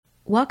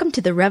Welcome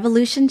to the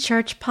Revolution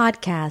Church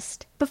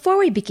podcast. Before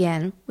we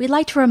begin, we'd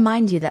like to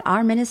remind you that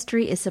our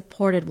ministry is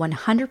supported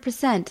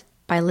 100%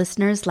 by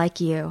listeners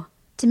like you.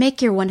 To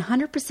make your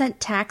 100%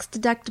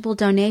 tax-deductible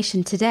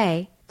donation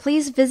today,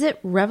 please visit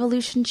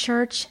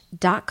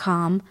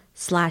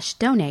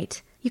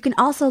revolutionchurch.com/donate. You can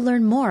also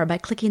learn more by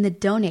clicking the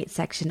donate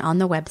section on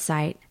the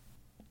website.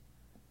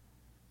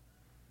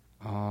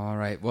 All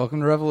right,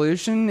 welcome to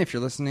Revolution. If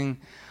you're listening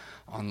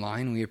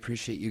online, we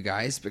appreciate you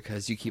guys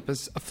because you keep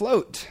us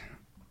afloat.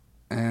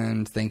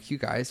 And thank you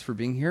guys for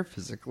being here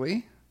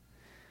physically.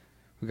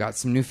 We got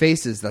some new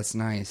faces. That's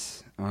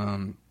nice.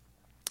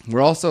 We're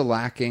also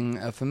lacking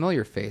a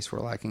familiar face. We're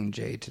lacking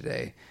Jay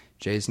today.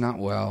 Jay's not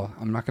well.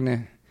 I'm not going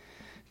to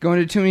go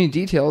into too many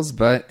details,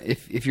 but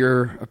if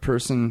you're a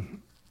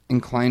person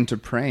inclined to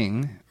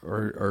praying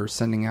or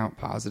sending out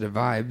positive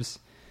vibes,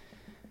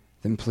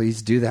 then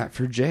please do that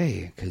for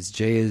Jay, because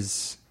Jay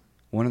is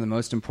one of the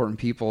most important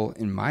people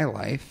in my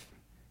life,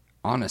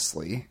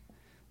 honestly.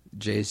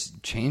 Jay's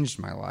changed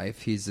my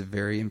life. He's a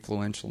very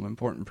influential and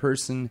important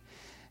person,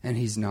 and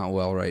he's not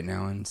well right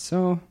now. And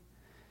so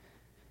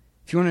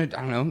if you want to,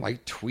 I don't know,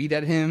 like tweet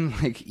at him,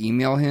 like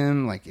email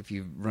him, like if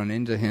you run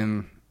into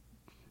him,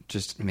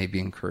 just maybe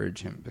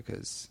encourage him,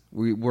 because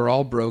we're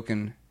all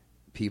broken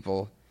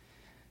people.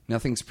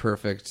 Nothing's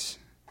perfect.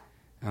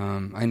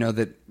 I know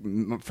that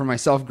for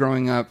myself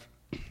growing up,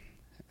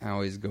 I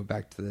always go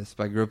back to this,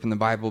 but I grew up in the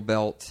Bible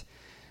Belt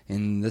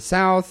in the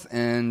South,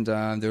 and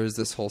there was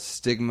this whole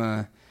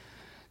stigma,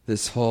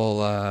 this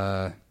whole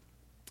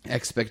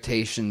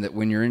expectation that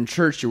when you're in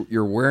church,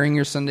 you're wearing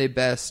your Sunday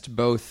best,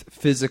 both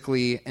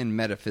physically and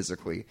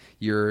metaphysically.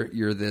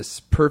 You're this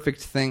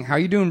perfect thing. How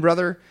you doing,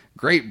 brother?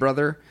 Great,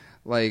 brother.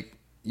 Like,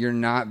 you're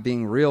not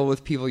being real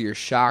with people. You're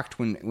shocked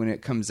when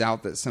it comes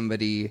out that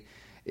somebody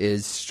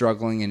is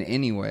struggling in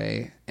any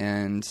way,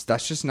 and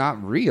that's just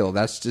not real.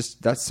 That's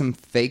some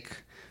fake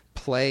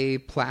play,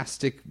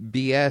 plastic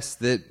BS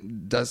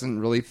that doesn't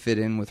really fit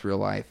in with real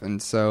life.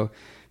 And so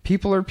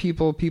people are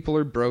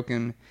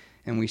broken,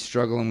 and we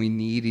struggle, and we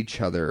need each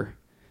other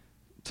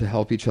to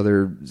help each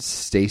other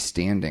stay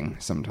standing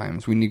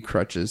sometimes. We need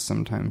crutches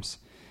sometimes.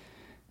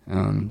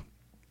 I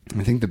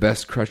think the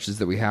best crutches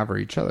that we have are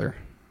each other.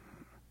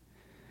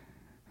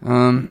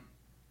 I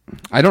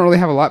don't really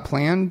have a lot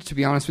planned, to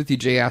be honest with you.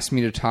 Jay asked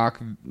me to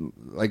talk,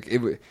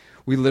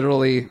 we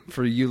literally,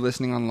 for you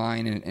listening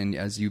online, and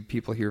as you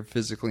people here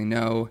physically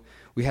know,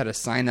 we had a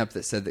sign up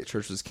that said that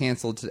church was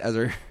canceled. As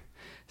our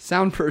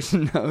sound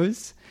person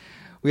knows,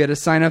 we had a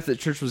sign up that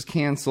church was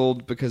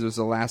canceled because it was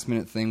a last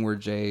minute thing where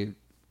Jay,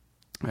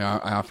 I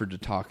offered to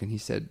talk, and he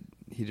said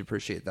he'd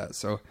appreciate that.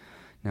 So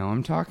now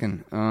I'm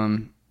talking.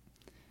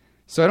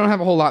 So I don't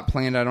have a whole lot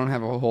planned. I don't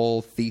have a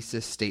whole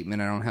thesis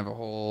statement. I don't have a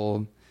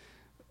whole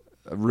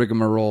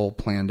rigmarole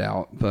planned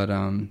out, but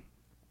I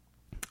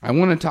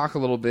want to talk a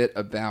little bit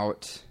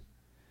about,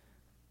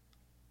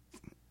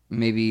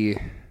 maybe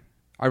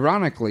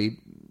ironically,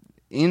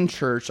 in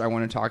church, I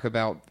want to talk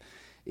about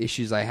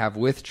issues I have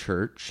with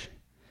church,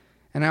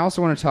 and I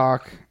also want to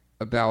talk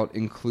about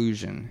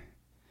inclusion.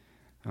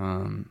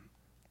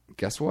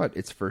 Guess what?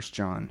 It's 1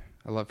 John.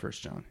 I love 1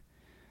 John.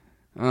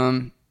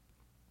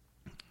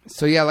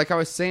 So yeah, like I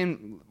was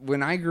saying,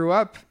 when I grew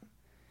up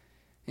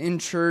in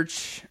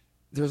church,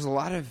 there was a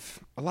lot of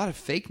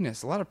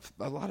fakeness, a lot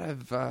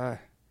of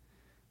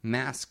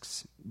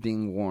masks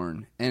being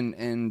worn,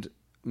 and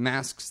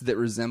masks that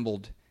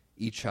resembled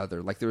each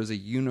other. Like there was a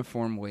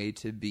uniform way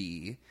to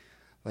be.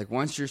 Like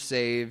once you're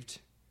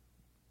saved,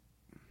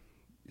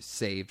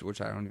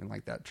 which I don't even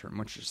like that term.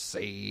 Once you're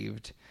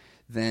saved,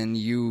 then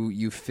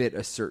you fit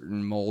a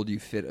certain mold. You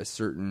fit a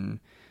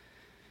certain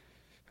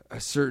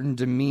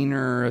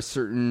demeanor, a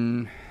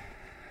certain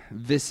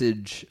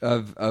visage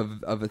of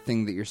a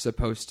thing that you're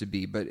supposed to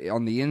be. But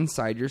on the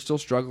inside, you're still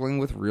struggling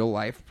with real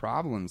life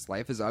problems.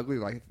 Life is ugly.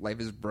 Life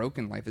is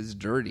broken. Life is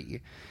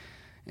dirty.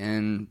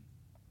 And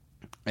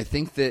I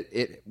think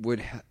that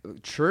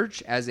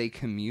church as a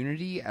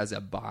community, as a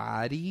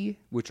body,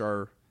 which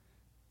are,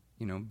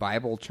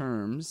 Bible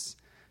terms,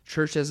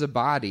 church as a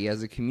body,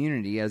 as a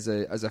community, as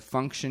a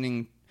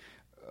functioning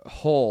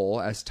whole,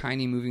 as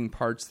tiny moving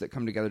parts that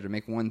come together to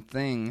make one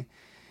thing,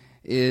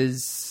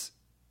 is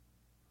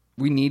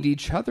we need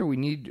each other. We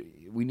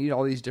need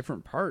all these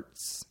different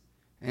parts.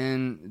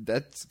 And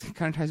that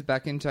kind of ties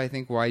back into, I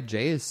think, why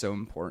Jay is so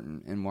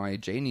important and why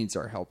Jay needs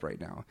our help right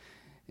now.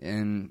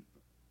 And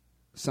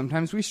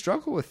sometimes we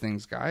struggle with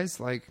things, guys.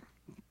 Like,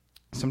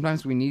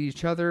 sometimes we need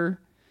each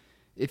other.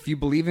 If you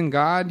believe in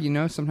God,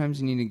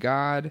 sometimes you need a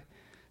God.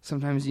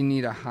 Sometimes you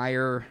need a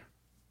higher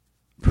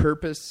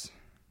purpose.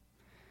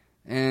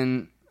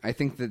 And I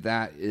think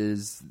that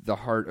is the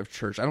heart of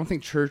church. I don't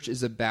think church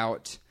is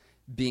about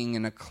being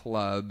in a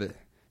club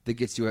that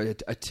gets you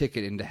a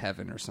ticket into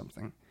heaven or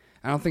something.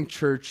 I don't think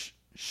church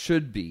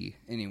should be,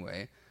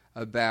 anyway,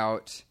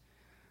 about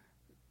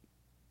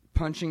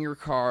punching your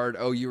card.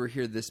 Oh, you were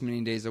here this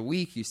many days a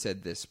week. You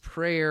said this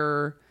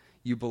prayer.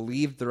 You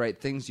believed the right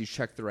things. You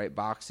checked the right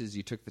boxes.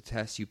 You took the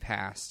test. You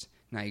passed.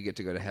 Now you get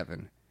to go to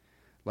heaven.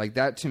 Like,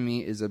 that to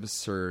me is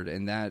absurd,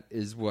 and that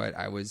is what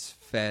I was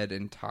fed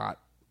and taught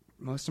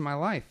most of my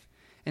life.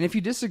 And if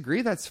you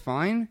disagree, that's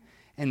fine,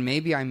 and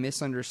maybe I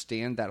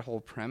misunderstand that whole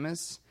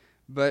premise,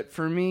 but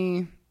for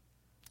me,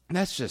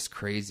 that's just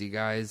crazy,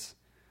 guys.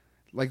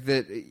 Like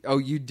that, oh,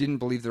 you didn't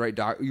believe the right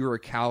you were a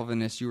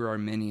Calvinist, you were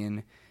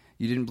Arminian,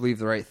 you didn't believe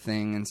the right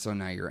thing, and so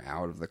now you're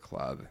out of the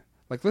club.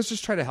 Like, let's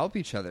just try to help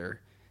each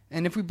other.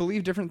 And if we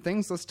believe different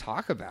things, let's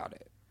talk about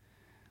it.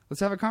 Let's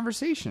have a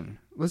conversation.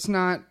 Let's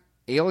not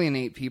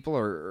alienate people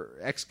or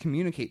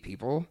excommunicate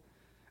people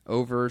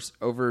over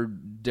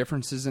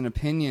differences in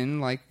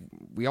opinion. Like,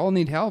 we all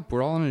need help.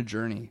 We're all on a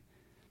journey.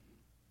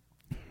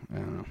 I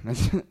don't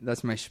know.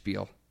 That's my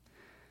spiel.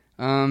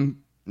 Now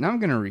I'm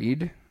going to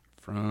read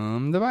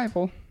from the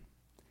Bible.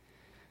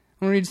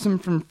 I'm going to read some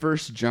from 1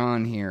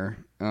 John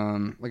here.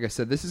 Like I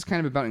said, this is kind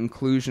of about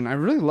inclusion. I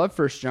really love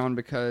 1 John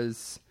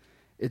because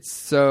it's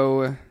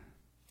so...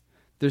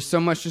 There's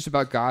so much just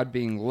about God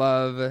being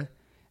love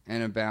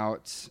and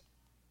about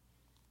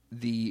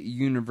the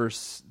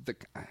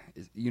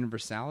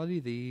universality,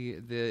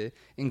 the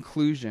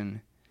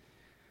inclusion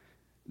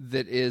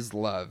that is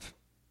love.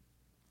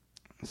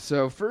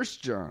 So 1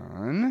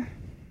 John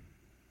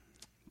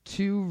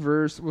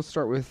 2 we'll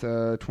start with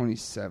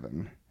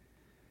 27.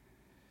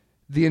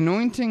 The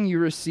anointing you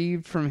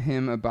received from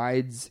him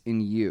abides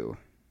in you,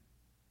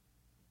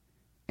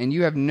 and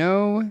you have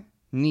no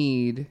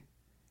need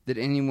that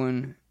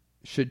anyone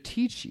should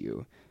teach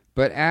you,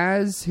 but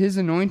as his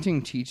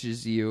anointing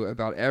teaches you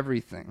about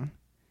everything,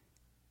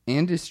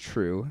 and is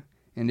true,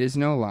 and is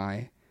no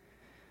lie,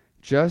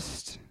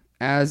 just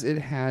as it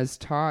has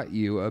taught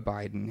you,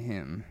 abide in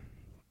him.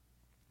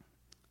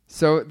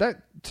 So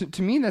that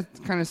to me, that's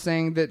kind of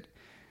saying that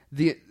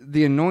the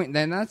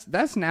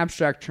that's an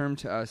abstract term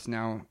to us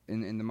now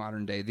in the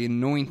modern day. The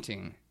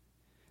anointing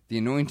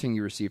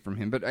you receive from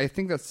him. But I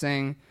think that's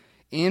saying,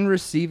 in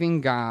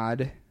receiving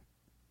God,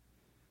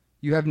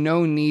 you have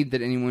no need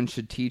that anyone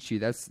should teach you.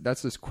 That's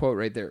this quote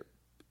right there.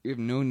 You have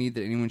no need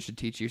that anyone should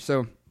teach you.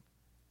 So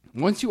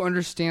once you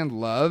understand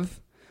love,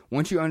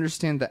 once you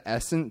understand the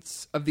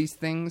essence of these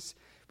things,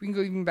 we can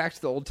go even back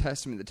to the Old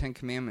Testament, the Ten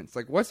Commandments.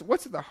 Like, what's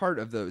at the heart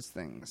of those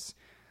things?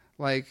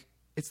 Like,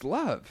 it's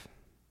love.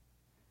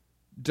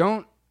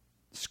 Don't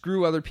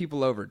screw other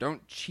people over.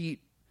 Don't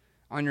cheat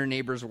on your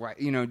neighbor's wife.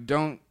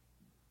 Don't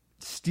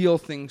steal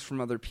things from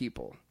other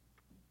people.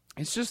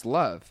 It's just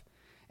love.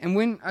 And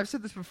when, I've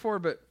said this before,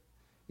 but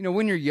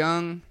when you're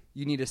young,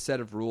 you need a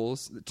set of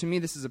rules. To me,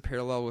 this is a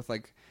parallel with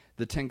like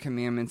the Ten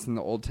Commandments in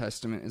the Old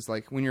Testament. Is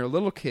like, when you're a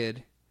little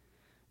kid,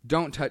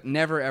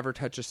 never ever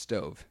touch a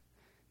stove.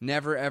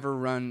 Never ever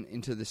run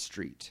into the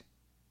street.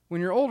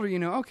 When you're older,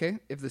 okay,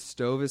 if the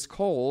stove is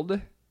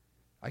cold,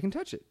 I can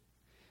touch it.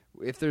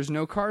 If there's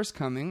no cars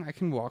coming, I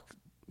can walk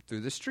through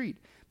the street.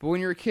 But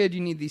when you're a kid, you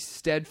need these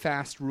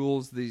steadfast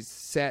rules, these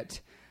set,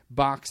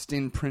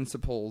 boxed-in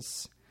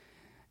principles.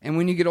 And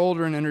when you get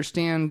older and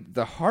understand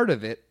the heart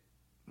of it,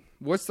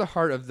 what's the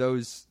heart of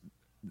those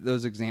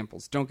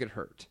examples? Don't get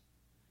hurt.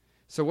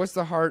 So what's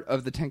the heart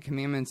of the Ten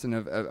Commandments and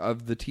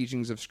of the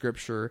teachings of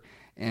Scripture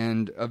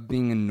and of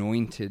being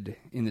anointed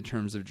in the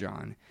terms of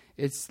John?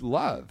 It's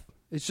love.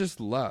 It's just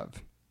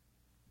love.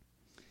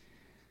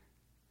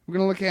 We're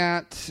going to look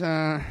at,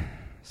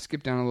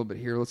 skip down a little bit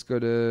here. Let's go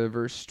to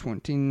verse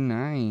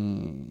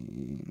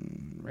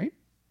 29, right?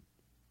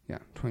 Yeah,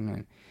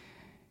 29.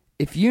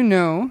 If you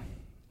know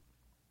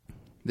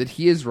that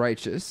he is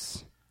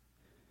righteous,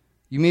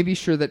 you may be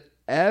sure that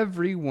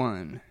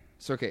everyone...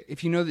 So, okay,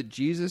 if you know that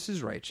Jesus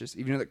is righteous,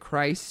 if you know that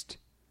Christ,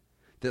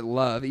 that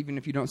love, even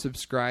if you don't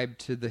subscribe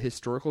to the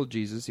historical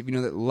Jesus, if you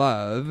know that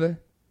love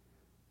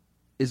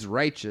is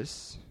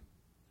righteous,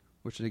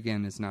 which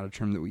again is not a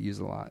term that we use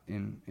a lot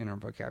in our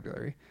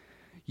vocabulary,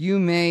 you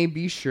may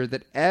be sure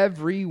that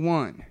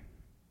everyone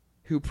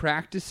who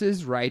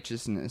practices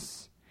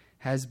righteousness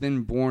has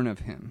been born of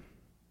him.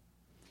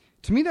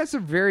 To me, that's a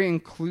very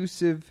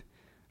inclusive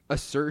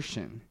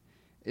assertion,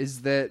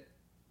 is that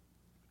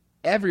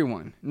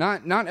everyone,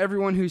 not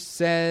everyone who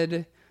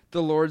said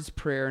the Lord's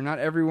Prayer, not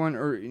everyone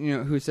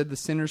who said the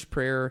sinner's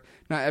prayer,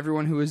 not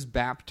everyone who was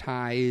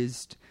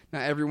baptized,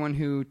 not everyone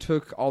who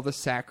took all the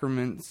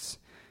sacraments,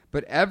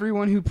 but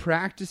everyone who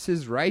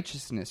practices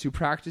righteousness, who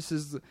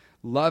practices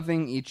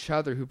loving each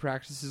other, who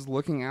practices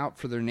looking out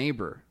for their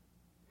neighbor,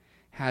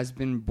 has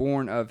been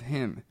born of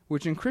him,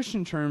 which in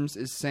Christian terms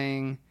is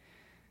saying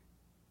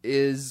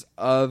is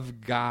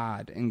of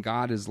God, and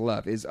God is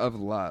love, is of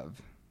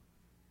love.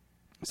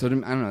 So, I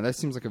don't know, that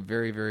seems like a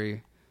very,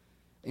 very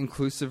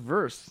inclusive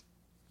verse.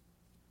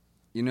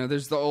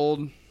 There's the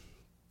old,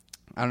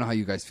 I don't know how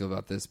you guys feel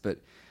about this, but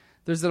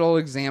there's that old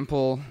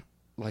example,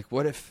 like,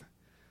 what if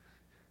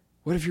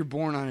you're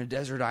born on a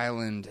desert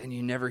island and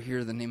you never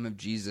hear the name of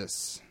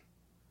Jesus?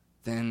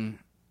 Then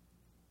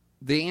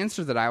the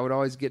answer that I would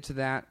always get to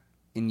that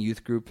in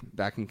youth group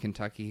back in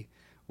Kentucky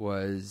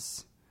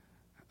was,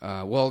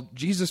 well,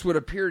 Jesus would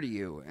appear to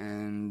you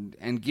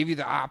and give you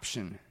the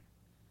option.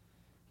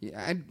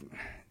 Yeah,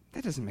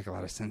 that doesn't make a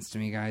lot of sense to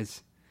me,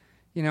 guys.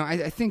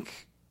 I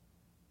think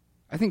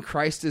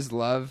Christ is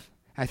love,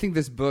 I think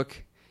this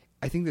book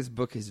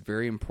is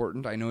very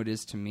important. I know it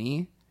is to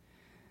me.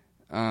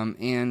 But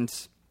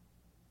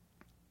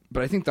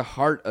I think the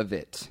heart of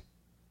it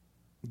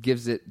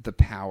gives it the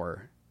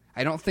power.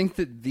 I don't think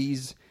that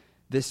these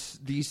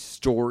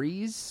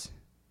stories,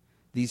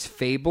 these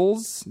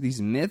fables,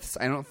 these myths,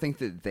 I don't think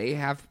that they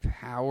have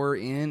power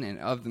in and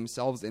of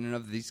themselves, in and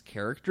of these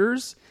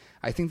characters.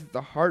 I think that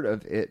the heart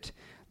of it,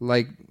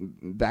 like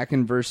back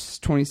in verse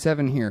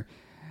 27 here,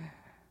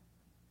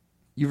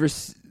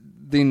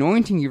 the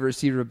anointing you've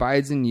received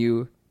abides in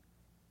you,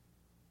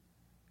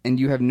 and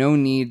you have no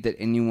need that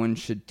anyone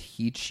should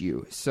teach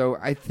you. So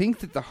I think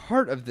that the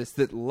heart of this,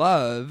 that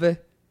love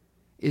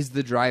is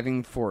the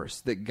driving force,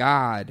 that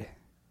God,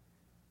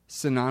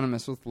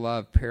 synonymous with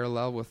love,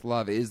 parallel with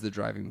love, is the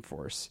driving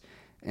force.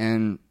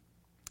 And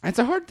it's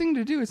a hard thing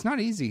to do. It's not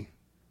easy.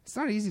 It's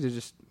not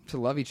easy to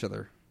love each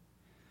other.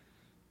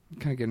 I'm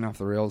kind of getting off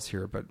the rails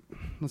here, but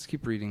let's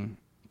keep reading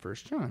 1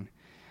 John.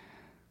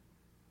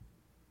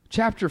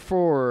 Chapter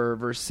 4,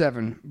 verse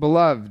 7.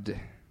 Beloved,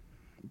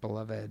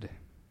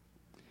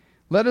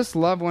 let us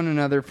love one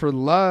another, for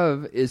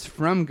love is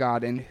from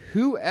God, and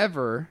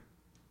whoever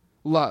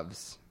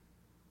loves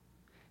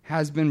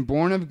has been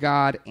born of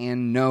God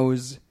and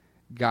knows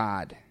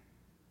God.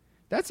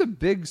 That's a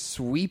big,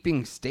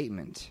 sweeping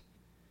statement.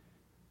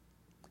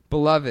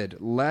 Beloved,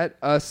 let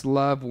us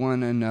love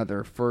one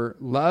another, for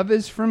love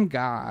is from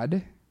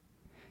God,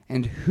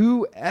 and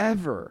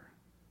whoever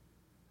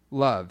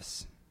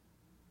loves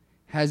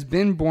has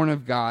been born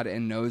of God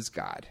and knows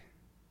God.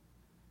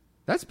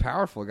 That's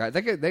powerful, guys.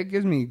 That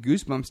gives me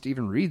goosebumps to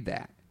even read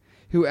that.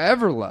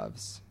 Whoever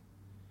loves.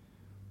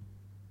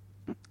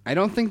 I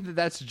don't think that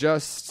that's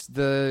just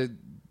the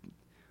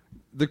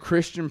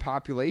Christian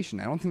population.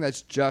 I don't think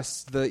that's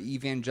just the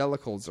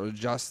evangelicals or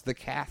just the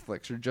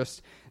Catholics or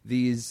just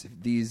these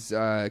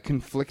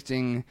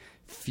conflicting,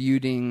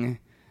 feuding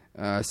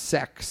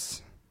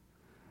sects.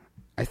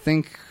 I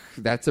think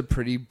that's a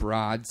pretty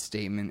broad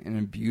statement and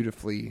a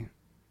beautifully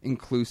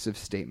inclusive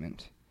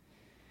statement.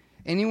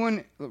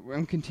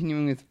 I'm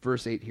continuing with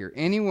verse 8 here.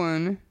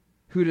 Anyone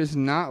who does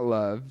not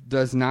love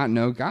does not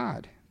know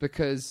God,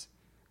 because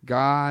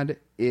God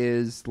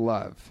is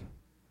love.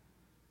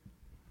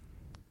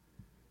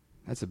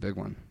 That's a big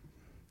one.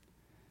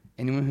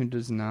 Anyone who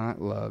does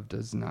not love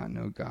does not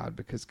know God,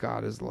 because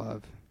God is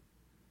love.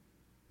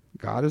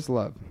 God is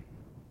love.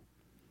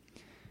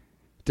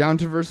 Down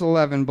to verse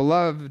 11.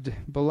 Beloved,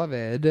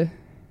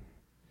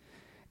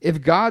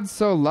 if God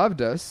so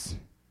loved us,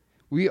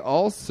 we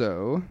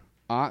also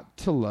ought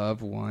to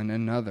love one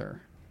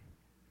another.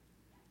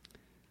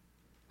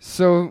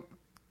 So,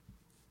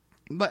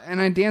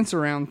 and I dance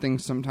around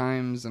things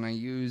sometimes, and I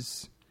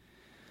use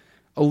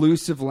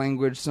elusive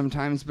language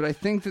sometimes, but I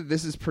think that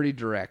this is pretty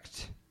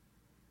direct.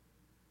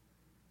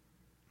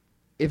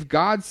 If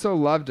God so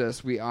loved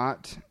us, we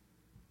ought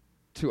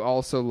to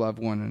also love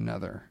one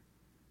another.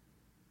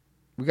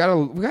 We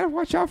gotta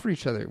watch out for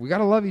each other. We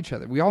gotta love each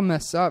other. We all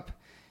mess up,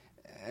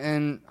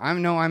 and I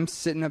know I'm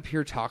sitting up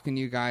here talking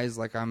to you guys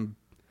like I'm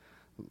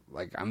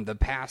the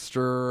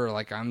pastor, or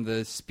like I'm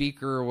the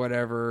speaker or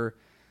whatever,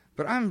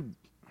 but I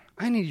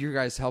need your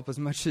guys' help as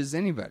much as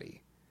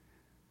anybody.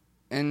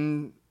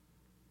 And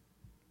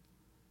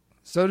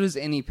so does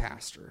any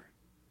pastor.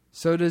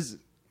 So does,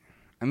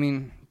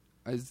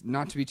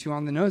 not to be too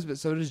on the nose, but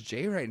so does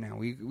Jay right now.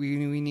 We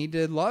need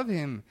to love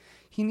him.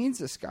 He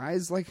needs us,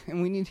 guys,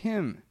 and we need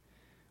him.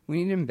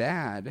 We need him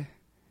bad.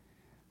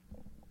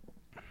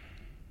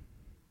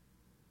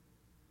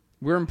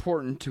 We're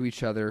important to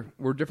each other.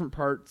 We're different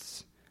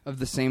parts of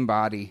the same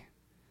body.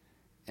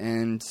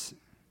 And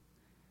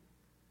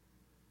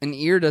an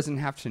ear doesn't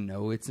have to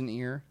know it's an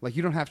ear. Like,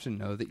 you don't have to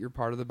know that you're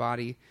part of the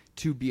body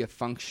to be a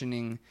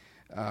functioning,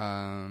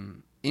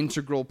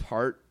 integral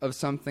part of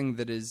something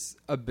that is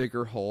a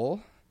bigger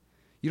whole.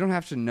 You don't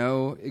have to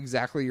know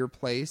exactly your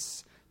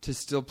place to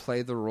still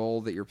play the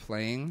role that you're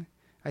playing,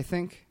 I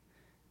think.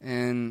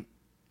 And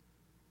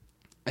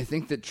I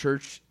think that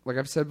church, like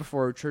I've said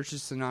before, church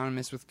is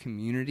synonymous with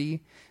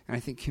community, and I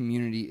think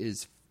community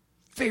is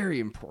very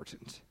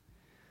important.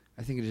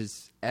 I think it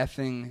is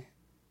effing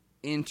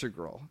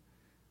integral.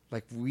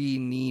 Like, we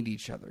need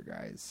each other,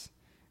 guys.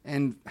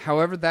 And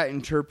however that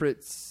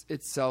interprets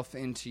itself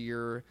into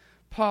your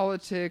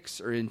politics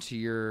or into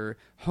your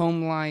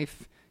home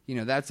life,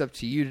 that's up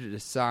to you to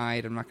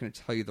decide. I'm not going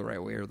to tell you the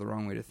right way or the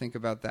wrong way to think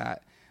about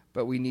that.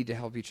 But we need to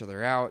help each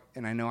other out.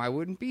 And I know I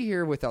wouldn't be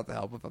here without the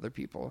help of other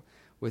people,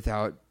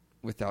 without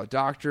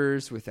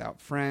doctors, without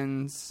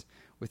friends,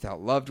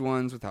 without loved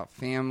ones, without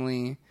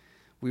family.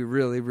 We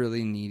really,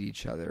 really need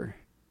each other.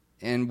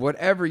 And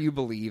whatever you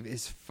believe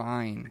is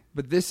fine.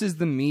 But this is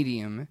the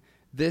medium.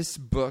 This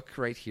book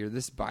right here,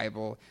 this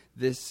Bible,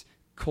 this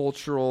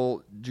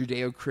cultural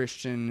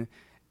Judeo-Christian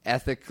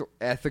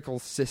ethical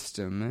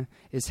system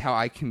is how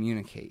I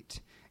communicate.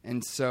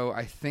 And so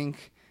I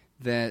think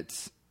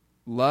that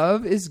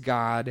love is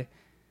God,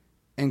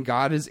 and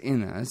God is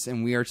in us,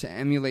 and we are to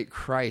emulate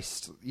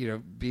Christ,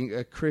 being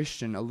a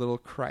Christian, a little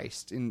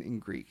Christ in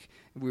Greek.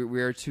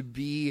 We are to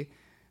be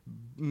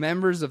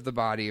members of the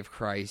body of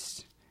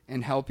Christ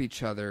and help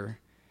each other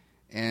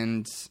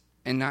and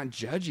not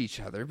judge each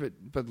other,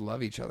 but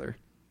love each other.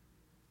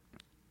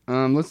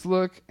 Let's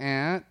look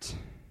at...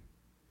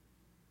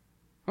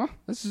 Oh,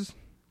 this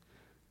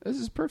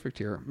is perfect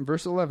here.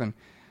 Verse 11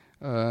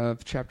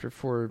 of chapter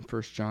 4 of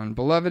 1 John.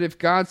 Beloved, if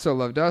God so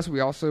loved us, we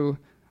also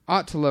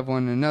ought to love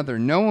one another.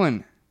 No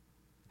one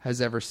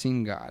has ever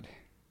seen God.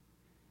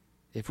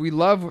 If we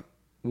love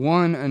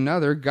one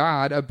another,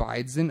 God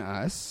abides in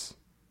us,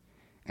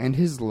 and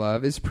his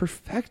love is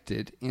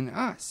perfected in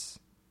us.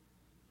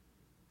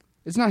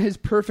 It's not his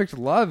perfect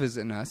love is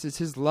in us. It's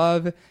his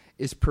love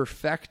is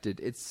perfected.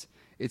 It's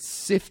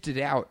sifted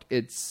out.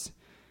 It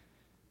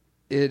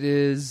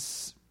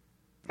is...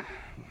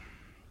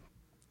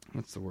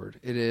 What's the word?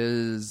 It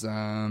is...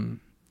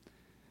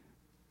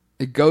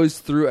 it goes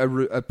through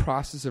a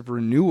process of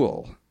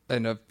renewal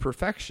and of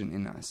perfection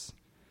in us.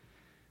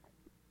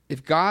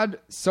 If God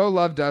so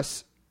loved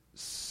us,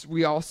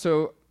 we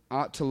also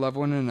ought to love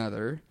one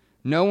another.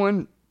 No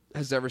one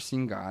has ever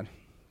seen God,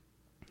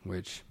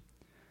 which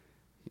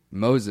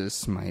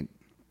Moses might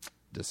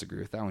disagree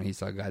with that one. He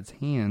saw God's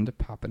hand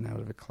popping out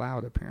of a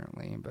cloud,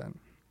 apparently, but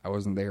I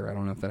wasn't there. I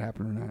don't know if that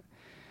happened or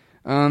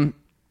not.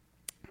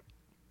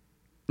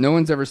 No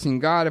one's ever seen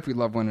God. If we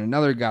love one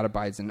another, God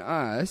abides in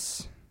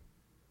us.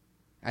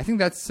 I think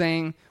that's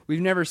saying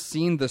we've never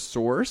seen the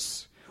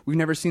source. We've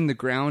never seen the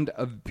ground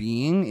of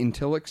being in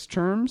Tillich's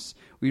terms.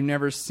 We've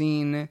never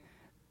seen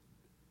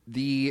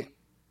the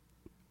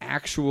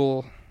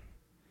actual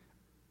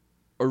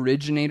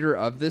originator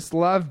of this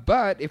love.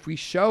 But if we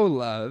show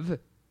love,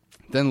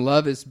 then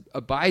love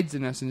abides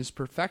in us and is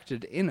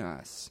perfected in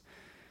us.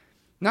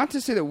 Not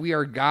to say that we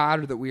are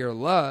God or that we are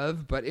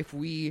love, but if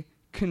we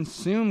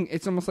consume,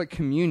 it's almost like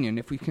communion.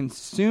 If we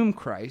consume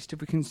Christ,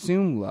 if we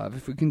consume love,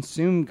 if we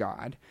consume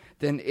God,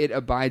 then it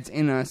abides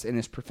in us and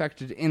is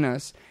perfected in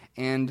us.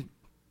 And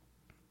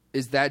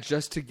is that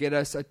just to get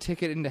us a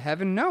ticket into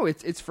heaven? No,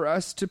 it's for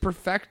us to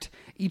perfect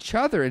each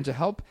other and to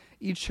help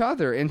each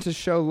other and to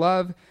show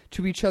love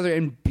to each other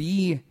and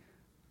be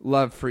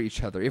love for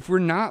each other. If we're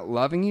not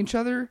loving each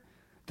other,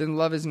 then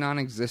love is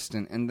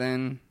non-existent. And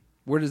then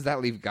where does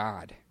that leave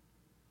God?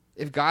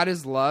 If God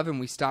is love and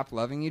we stop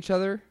loving each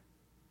other,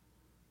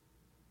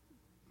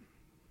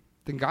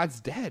 then God's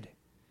dead.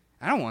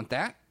 I don't want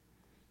that.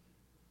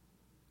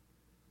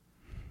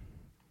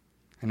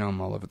 I know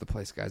I'm all over the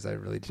place, guys. I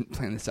really didn't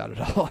plan this out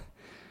at all.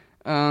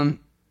 I'm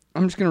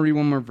just going to read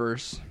one more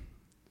verse,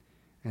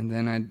 and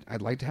then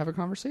I'd like to have a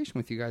conversation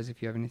with you guys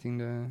if you have anything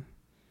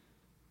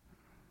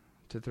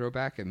to throw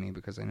back at me,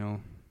 because I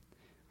know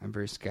I'm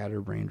very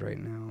scatterbrained right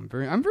now. I'm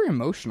very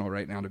emotional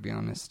right now, to be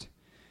honest.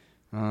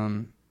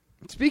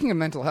 Speaking of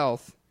mental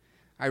health,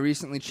 I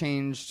recently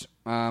changed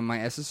my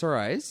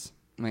SSRIs,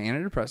 my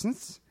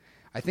antidepressants.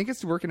 I think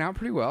it's working out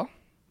pretty well.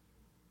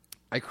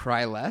 I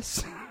cry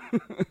less.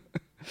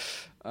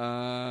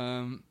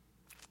 I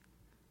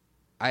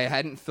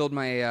hadn't filled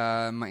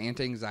my my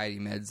anti-anxiety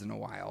meds in a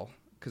while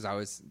because I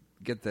was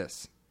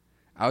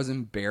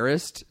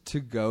embarrassed to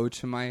go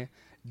to my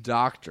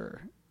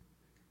doctor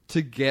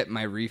to get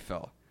my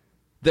refill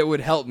that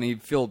would help me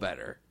feel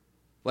better.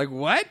 Like,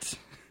 what?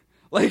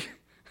 Like,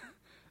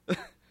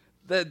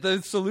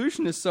 the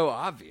solution is so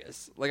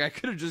obvious. Like, I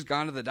could have just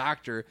gone to the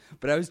doctor,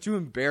 but I was too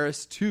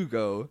embarrassed to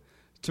go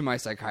to my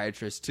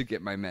psychiatrist to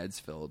get my meds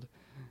filled.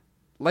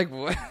 Like,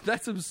 what?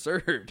 That's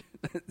absurd.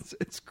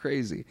 It's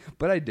crazy.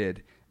 But I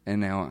did,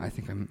 and now I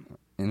think I'm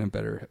in a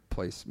better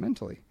place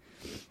mentally.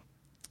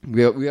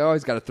 We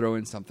always got to throw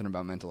in something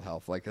about mental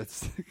health. Like,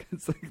 that's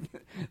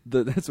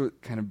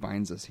what kind of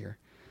binds us here.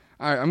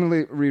 All right, I'm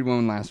going to read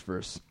one last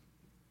verse.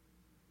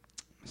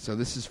 So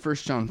this is 1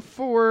 John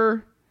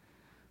 4.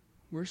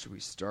 Where should we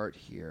start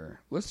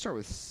here? Let's start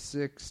with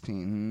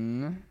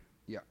 16.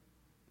 Yeah.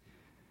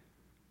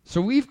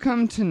 So we've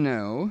come to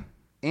know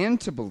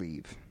and to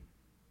believe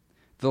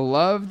the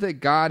love that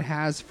God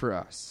has for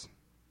us.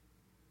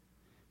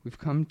 We've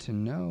come to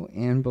know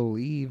and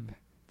believe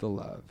the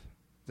love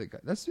that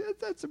God... That's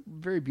a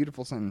very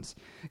beautiful sentence.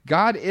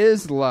 God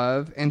is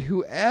love, and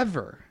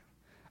whoever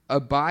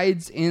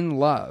abides in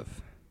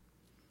love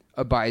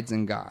abides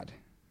in God,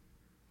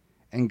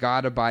 and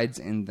God abides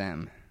in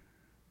them.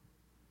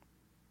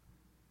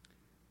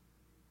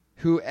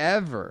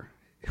 Whoever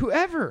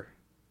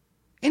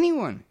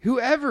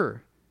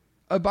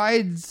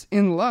abides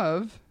in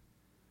love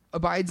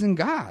abides in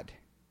God,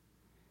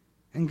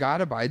 and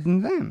God abides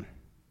in them.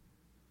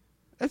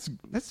 That's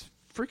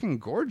freaking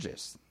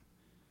gorgeous.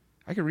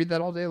 I could read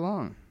that all day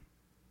long.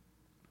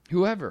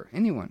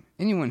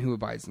 Anyone who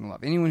abides in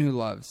love, anyone who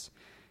loves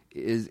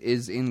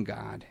is in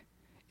God,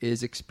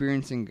 is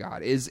experiencing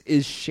God, is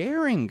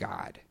sharing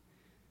God.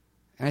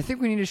 And I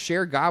think we need to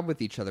share God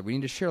with each other. We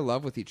need to share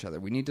love with each other.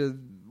 We need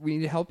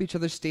to help each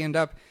other stand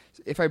up.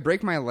 If I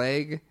break my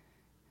leg,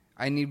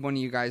 I need one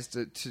of you guys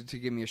to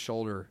give me a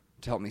shoulder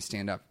to help me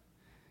stand up.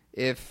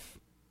 If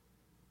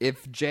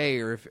Jay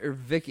or if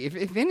Vicky,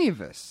 if any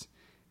of us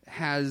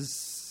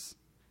has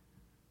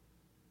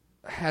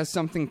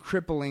something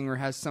crippling or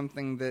has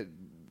something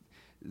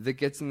that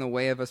gets in the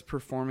way of us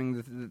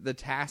performing the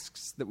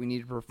tasks that we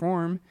need to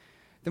perform,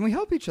 then we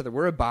help each other.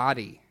 We're a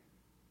body.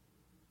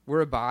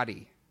 We're a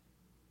body.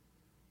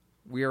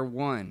 We are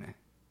one.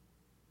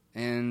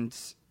 And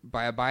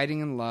by abiding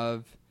in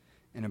love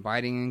and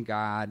abiding in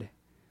God,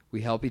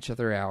 we help each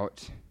other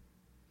out.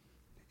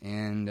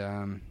 And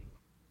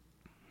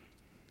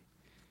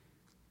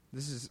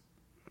this is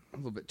a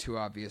little bit too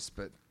obvious,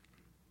 but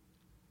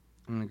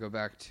I'm going to go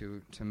back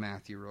to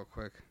Matthew real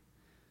quick.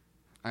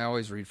 I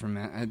always read from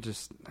Matthew.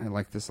 I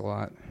like this a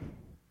lot.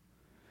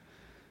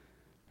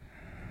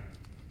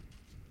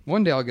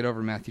 One day I'll get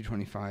over Matthew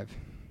 25.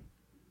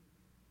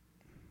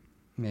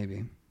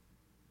 Maybe.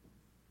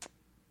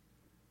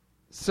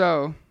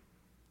 So,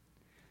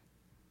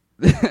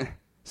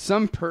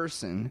 some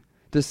person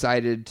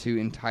decided to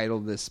entitle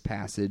this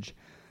passage,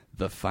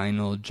 "The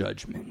Final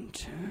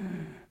Judgment."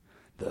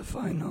 The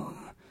Final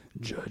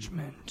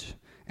Judgment.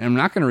 And I'm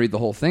not going to read the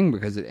whole thing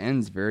because it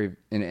ends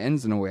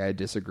in a way I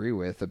disagree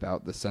with,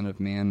 about the Son of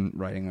Man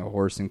riding a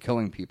horse and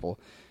killing people.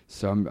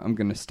 So I'm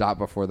going to stop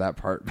before that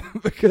part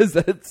because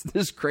that's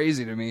just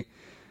crazy to me.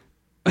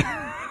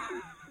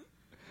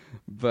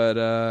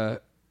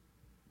 But,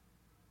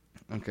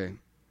 okay.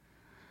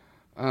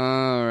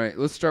 All right,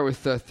 let's start with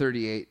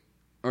 38.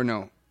 Or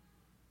no,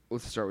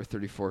 let's start with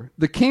 34.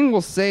 The king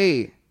will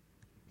say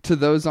to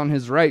those on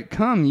his right,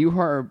 "Come, you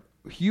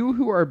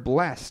who are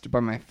blessed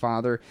by my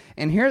Father,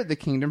 inherit the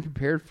kingdom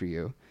prepared for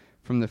you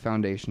from the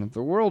foundation of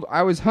the world.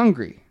 I was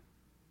hungry,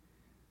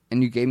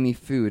 and you gave me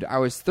food. I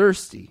was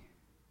thirsty,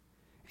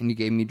 and you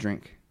gave me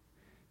drink."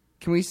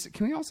 Can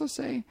we also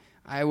say,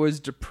 "I was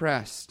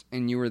depressed,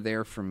 and you were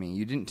there for me.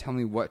 You didn't tell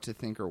me what to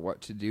think or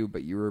what to do,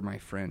 but you were my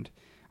friend."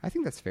 I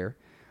think that's fair.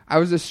 "I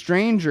was a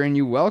stranger, and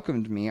you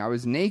welcomed me. I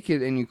was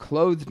naked, and you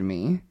clothed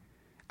me.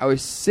 I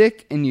was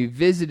sick, and you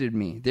visited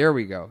me." There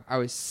we go. I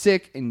was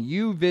sick, and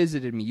you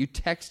visited me. You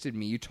texted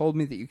me. You told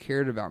me that you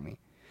cared about me.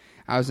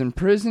 "I was in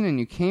prison, and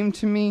you came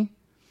to me."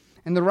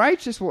 And the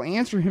righteous will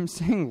answer him,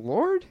 saying,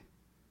 "Lord,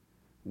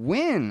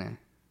 when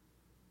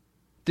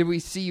did we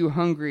see you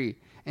hungry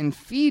and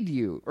feed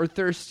you, or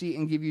thirsty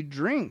and give you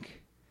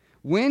drink?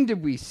 When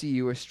did we see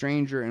you a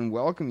stranger and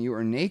welcome you,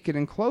 or naked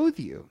and clothe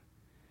you?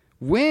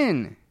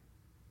 When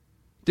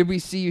did we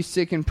see you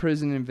sick in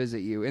prison and visit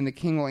you?" And the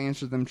king will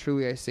answer them,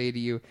 "Truly I say to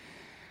you,"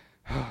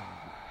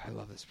 I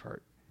love this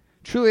part,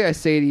 "Truly I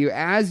say to you,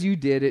 as you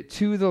did it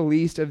to the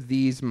least of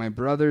these, my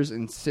brothers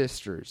and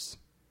sisters,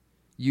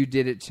 you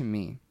did it to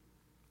me."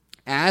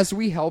 As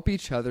we help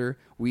each other,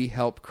 we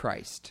help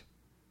Christ.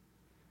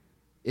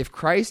 If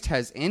Christ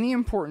has any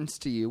importance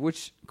to you,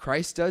 which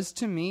Christ does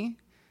to me,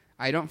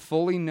 I don't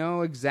fully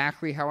know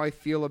exactly how I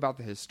feel about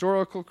the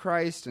historical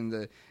Christ and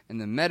the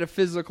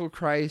metaphysical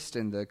Christ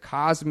and the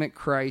cosmic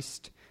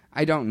Christ.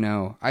 I don't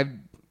know.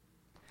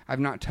 I've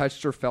not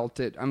touched or felt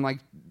it. I'm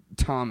like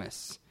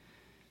Thomas.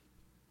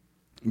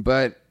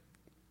 But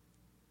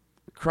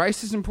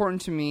Christ is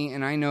important to me,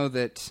 and I know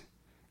that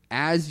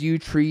as you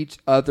treat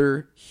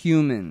other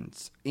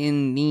humans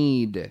in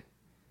need,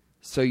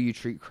 so you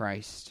treat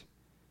Christ.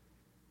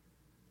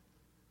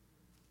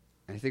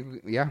 And I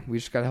think, we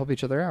just got to help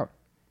each other out.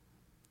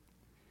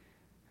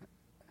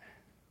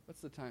 What's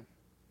the time?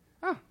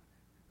 Oh,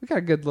 we got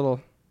a good little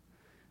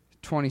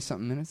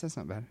 20-something minutes. That's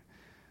not bad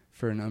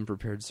for an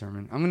unprepared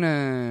sermon. I'm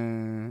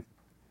going to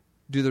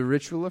do the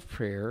ritual of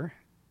prayer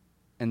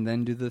and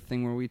then do the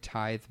thing where we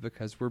tithe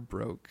because we're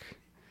broke.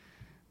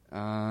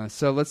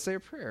 So let's say a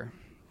prayer.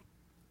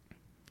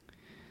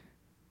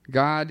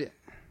 God,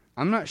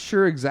 I'm not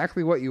sure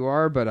exactly what you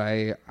are, but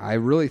I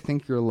really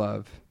think you're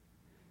love.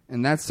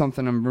 And that's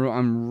something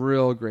I'm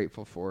real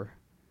grateful for.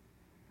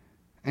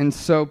 And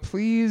so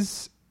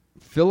please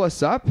fill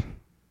us up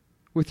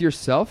with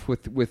yourself,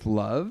 with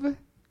love,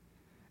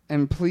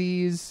 and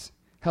please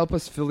help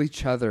us fill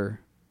each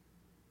other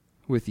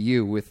with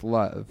you, with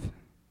love.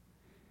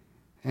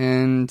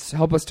 And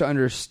help us to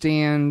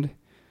understand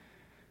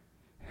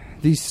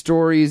these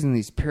stories and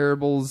these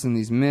parables and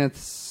these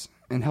myths,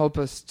 and help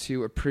us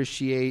to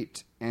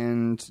appreciate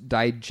and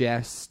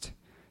digest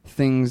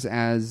things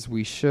as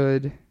we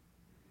should.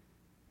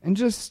 And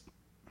just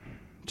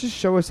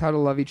show us how to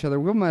love each other.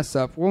 We'll mess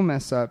up,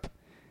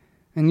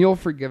 and you'll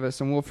forgive us,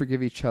 and we'll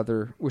forgive each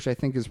other, which I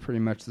think is pretty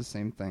much the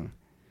same thing.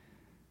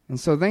 And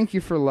so thank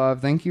you for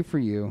love. Thank you for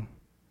you.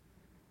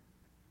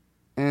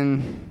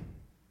 And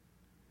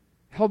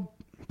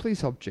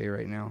please help Jay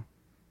right now,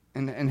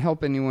 and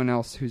help anyone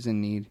else who's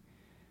in need.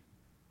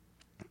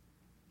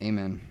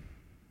 Amen.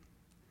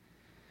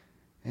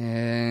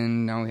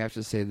 And now we have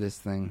to say this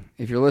thing.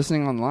 If you're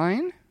listening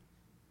online,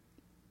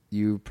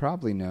 you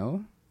probably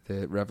know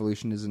that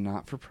Revolution is a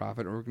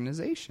not-for-profit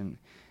organization.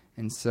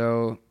 And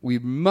so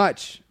we'd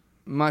much,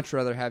 much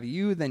rather have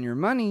you than your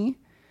money.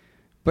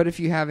 But if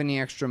you have any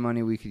extra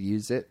money, we could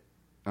use it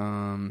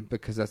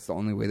because that's the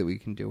only way that we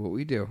can do what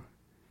we do.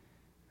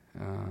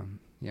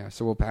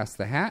 So we'll pass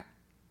the hat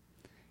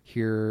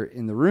here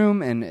in the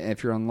room. And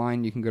if you're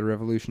online, you can go to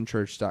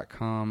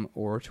revolutionchurch.com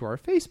or to our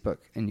Facebook,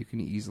 and you can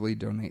easily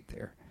donate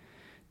there.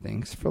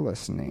 Thanks for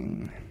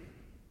listening.